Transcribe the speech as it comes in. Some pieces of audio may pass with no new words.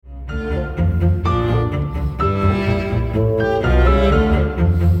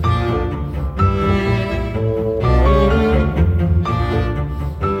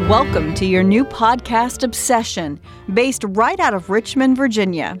Welcome to your new podcast, Obsession, based right out of Richmond,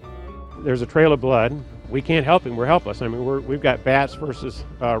 Virginia. There's a trail of blood. We can't help him. We're helpless. I mean, we've got bats versus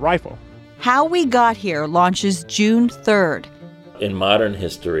rifle. How We Got Here launches June 3rd. In modern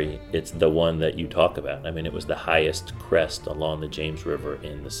history, it's the one that you talk about. I mean, it was the highest crest along the James River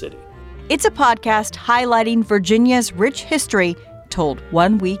in the city. It's a podcast highlighting Virginia's rich history, told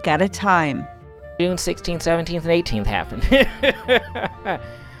 1 week at a time. June 16th, 17th, and 18th happened.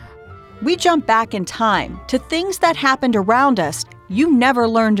 We jump back in time to things that happened around us you never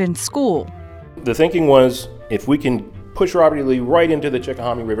learned in school. The thinking was, if we can push Robert E. Lee right into the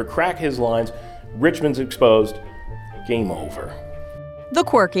Chickahominy River, crack his lines, Richmond's exposed, game over. The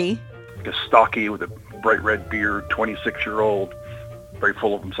quirky. A stocky with a bright red beard, 26-year-old, very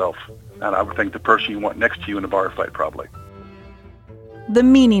full of himself. And I would think the person you want next to you in a bar fight, probably. The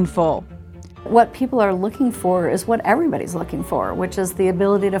meaningful. What people are looking for is what everybody's looking for, which is the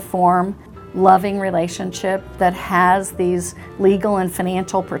ability to form loving relationship that has these legal and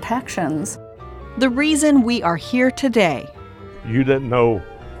financial protections. The reason we are here today. You didn't know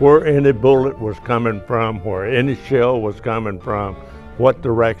where any bullet was coming from, where any shell was coming from, what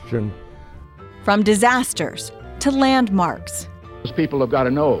direction. From disasters to landmarks. People have got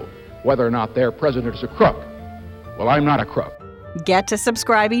to know whether or not their president is a crook. Well, I'm not a crook. Get to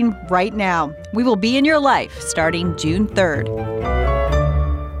subscribing right now. We will be in your life starting June 3rd.